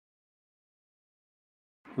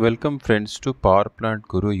Welcome friends to Power Plant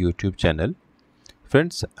Guru YouTube channel.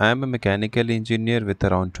 Friends, I am a mechanical engineer with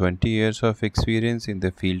around 20 years of experience in the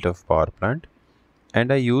field of power plant,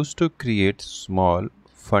 and I used to create small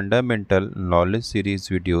fundamental knowledge series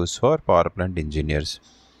videos for power plant engineers.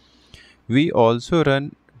 We also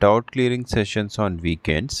run doubt clearing sessions on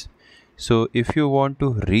weekends. So if you want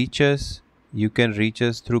to reach us, you can reach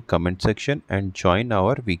us through comment section and join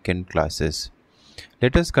our weekend classes.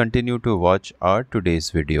 Let us continue to watch our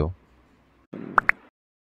today's video.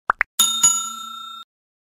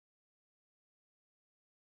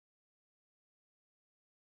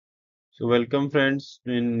 So welcome friends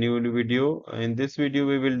in new video. In this video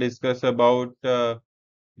we will discuss about the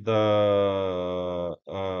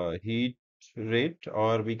heat rate,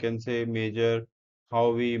 or we can say measure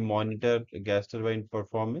how we monitor gas turbine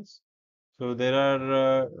performance. So there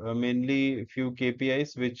are mainly few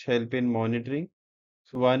KPIs which help in monitoring.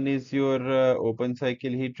 So one is your open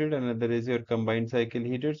cycle heat rate, another is your combined cycle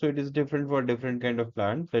heat rate. So it is different for different kind of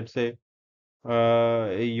plant. Let's say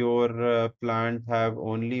your plant have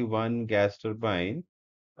only one gas turbine.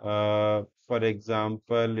 For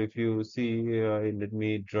example, if you see, let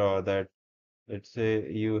me draw that. Let's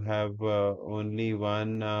say you have only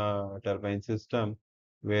one turbine system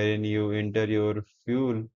wherein you enter your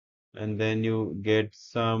fuel and then you get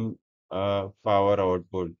some power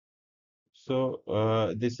output. So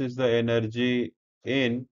this is the energy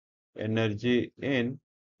in, and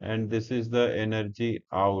this is the energy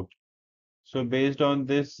out. So based on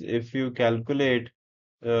this, if you calculate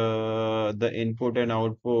the input and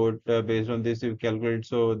output, based on this you calculate.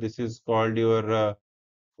 So this is called your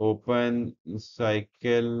open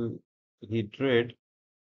cycle heat rate.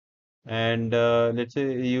 And let's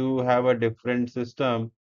say you have a different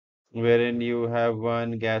system wherein you have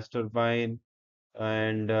one gas turbine,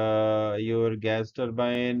 and your gas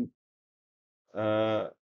turbine uh,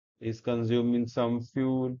 is consuming some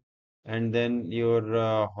fuel, and then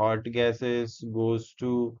your hot gases goes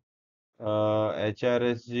to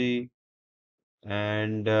HRSG,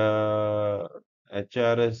 and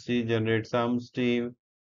HRSG generates some steam,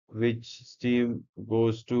 which steam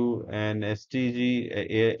goes to an STG,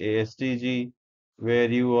 STG, where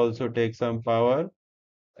you also take some power,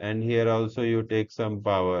 and here also you take some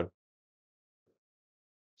power.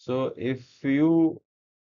 So if you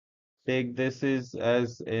take this is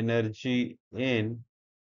as energy in,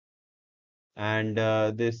 and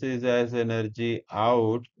this is as energy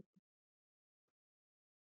out,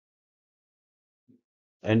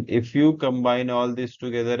 and if you combine all this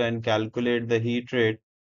together and calculate the heat rate,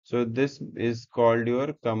 so this is called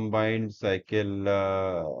your combined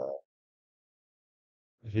cycle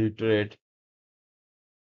heat rate.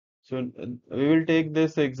 So we will take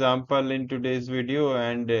this example in today's video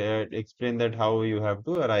and explain that how you have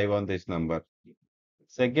to arrive on this number.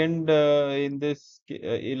 Second, in this,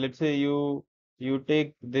 let's say you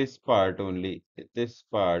take this part only. This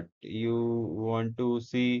part you want to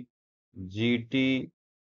see GT,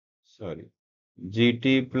 sorry,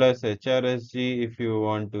 GT plus HRSG. If you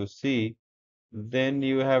want to see, then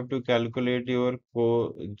you have to calculate your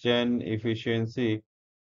cogen efficiency.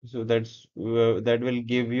 So that will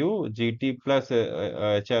give you GT plus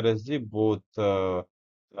HRSG, both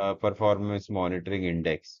performance monitoring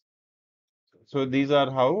index. So these are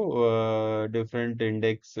how different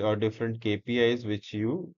index or different KPIs which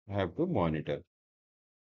you have to monitor.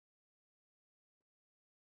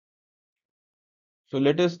 So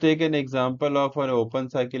let us take an example of an open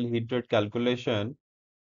cycle heat rate calculation.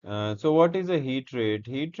 So what is a heat rate?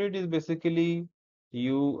 Heat rate is basically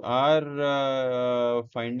you are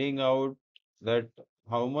finding out that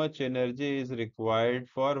how much energy is required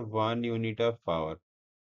for 1 unit of power,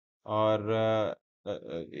 or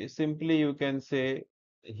simply you can say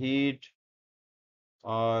heat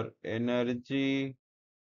or energy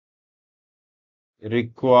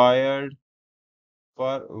required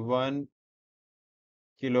for 1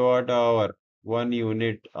 kWh, 1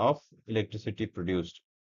 unit of electricity produced.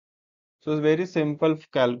 So it's very simple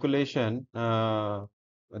calculation. I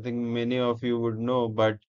think many of you would know,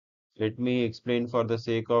 but let me explain for the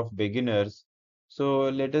sake of beginners. So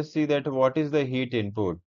let us see that what is the heat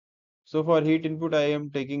input. So for heat input, I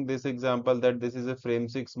am taking this example that this is a frame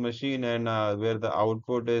 6 machine, and where the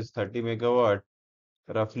output is 30 megawatt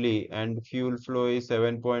roughly, and fuel flow is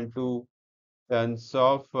 7.2 tons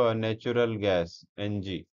of natural gas,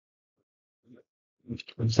 NG.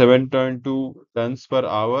 7.2 tons per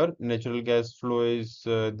hour natural gas flow is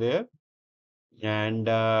there, and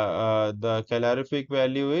the calorific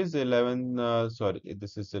value is 11, sorry,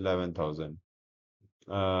 this is 11,000.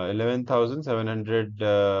 11,700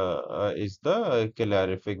 is the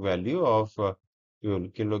calorific value of fuel,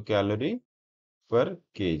 kilocalorie per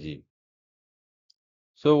kg.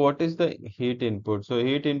 So what is the heat input? So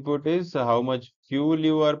heat input is how much fuel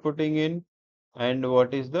you are putting in and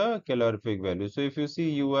what is the calorific value. So if you see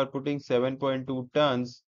you are putting 7.2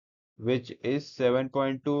 tons, which is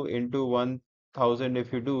 7.2 into 1000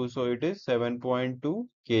 if you do, so it is 7.2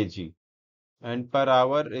 kg. And per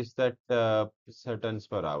hour is that tons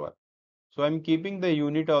per hour. So I'm keeping the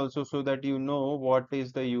unit also so that you know what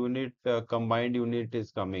is the unit, combined unit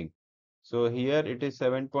is coming. So here it is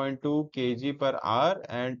 7.2 kg per hour,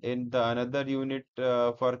 and in the another unit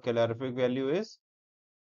for calorific value is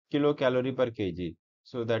kilocalorie per kg.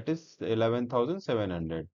 So that is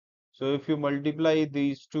 11,700. So if you multiply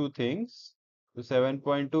these two things, so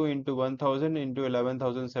 7.2 into 1000 into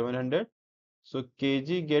 11,700, so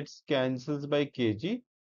kg gets cancels by kg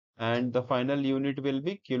and the final unit will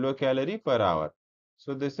be kilocalorie per hour.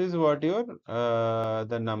 So this is what your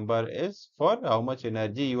the number is for how much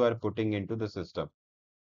energy you are putting into the system.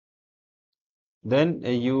 Then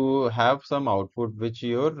you have some output which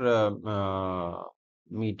your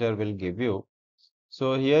meter will give you.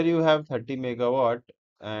 So here you have 30 megawatt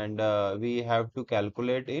and we have to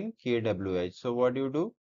calculate in kWh. So what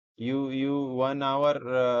do? You 1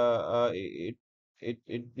 hour it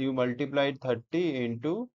you multiplied 30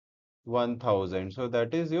 into 1000. So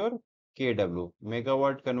that is your kW,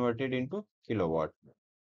 megawatt converted into kilowatt.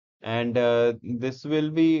 And this will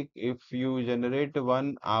be if you generate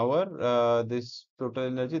 1 hour this total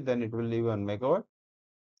energy, then it will be 1 megawatt.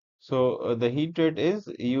 So the heat rate is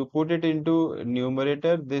you put it into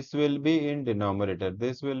numerator, this will be in denominator,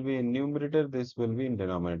 this will be in numerator, this will be in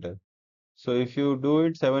denominator. So if you do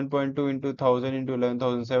it 7.2 into 1000 into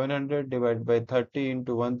 11,700 divided by 30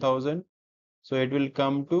 into 1000, so it will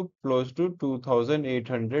come to close to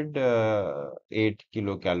 2808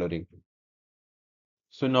 kilocalorie.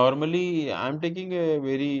 So normally I'm taking a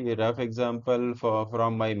very rough example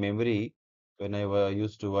from my memory when I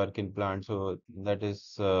used to work in plant. So that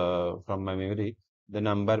is from my memory. The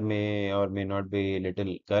number may or may not be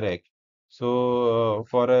little correct. So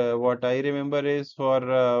for what I remember is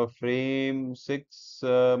for frame 6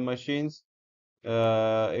 machines,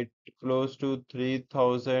 it close to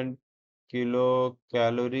 3000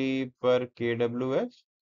 kilocalorie per kWh,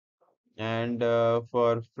 and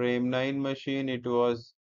for frame 9 machine it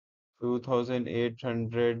was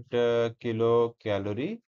 2800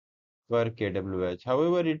 kilocalorie per kWh.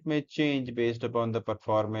 However, it may change based upon the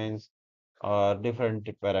performance or different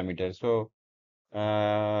parameters. So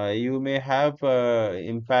you may have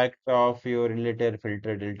impact of your inlet air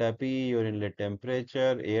filter delta P, your inlet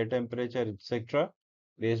temperature, air temperature, etc.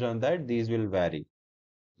 Based on that, these will vary.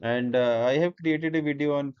 And I have created a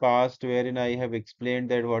video on past wherein I have explained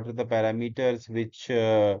that what are the parameters which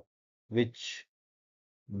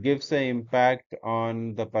gives an impact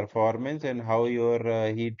on the performance and how your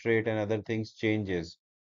heat rate and other things changes.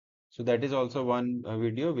 So that is also one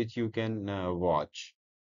video which you can watch.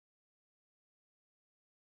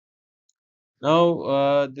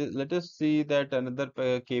 Now, let us see that another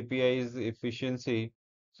KPI is efficiency.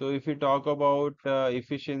 So if you talk about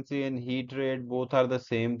efficiency and heat rate, both are the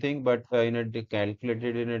same thing, but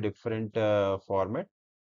calculated in a different format,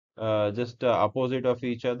 just opposite of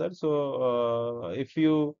each other. So if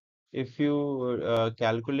you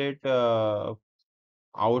calculate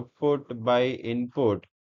output by input,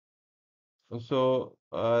 so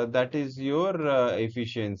that is your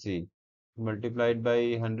efficiency multiplied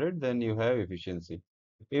by 100, then you have efficiency.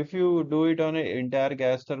 If you do it on an entire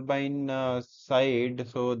gas turbine side,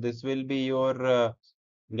 so this will be your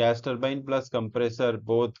gas turbine plus compressor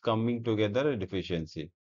both coming together at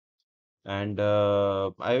efficiency. And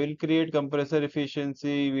I will create compressor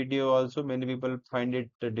efficiency video also. Many people find it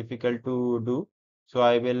difficult to do. So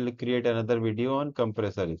I will create another video on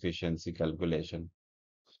compressor efficiency calculation.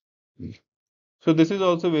 So this is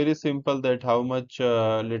also very simple that how much,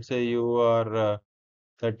 let's say you are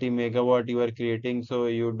 30 megawatt you are creating. So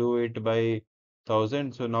you do it by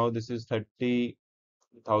 1000. So now this is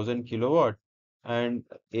 30,000 kilowatt. And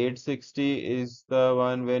 860 is the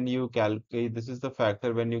one when you calculate, this is the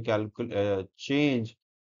factor when you calculate, change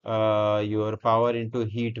your power into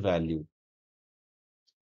heat value.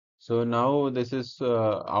 So now this is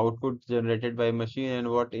output generated by machine, and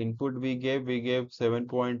what input we gave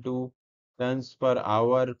 7.2 tons per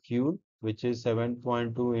hour fuel, which is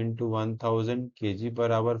 7.2 into 1000 kg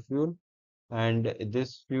per hour fuel. And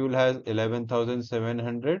this fuel has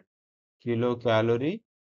 11,700 kilocalorie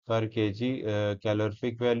per kg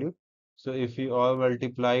calorific value. So if you all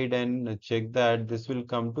multiplied and check that, this will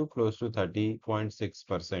come to close to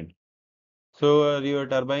 30.6%. So your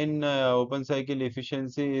turbine open cycle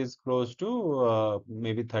efficiency is close to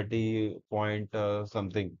maybe 30 point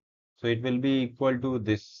something. So it will be equal to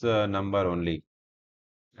this number only.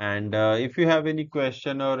 And if you have any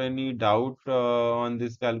question or any doubt on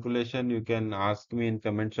this calculation, you can ask me in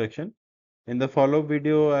comment section. In the follow-up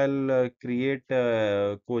video, I'll create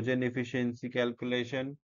cogen efficiency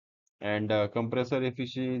calculation and compressor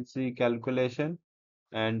efficiency calculation,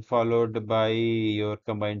 and followed by your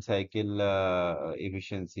combined cycle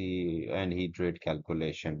efficiency and heat rate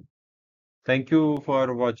calculation. Thank you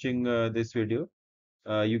for watching this video.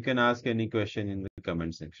 You can ask any question in the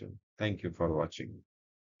comment section. Thank you for watching.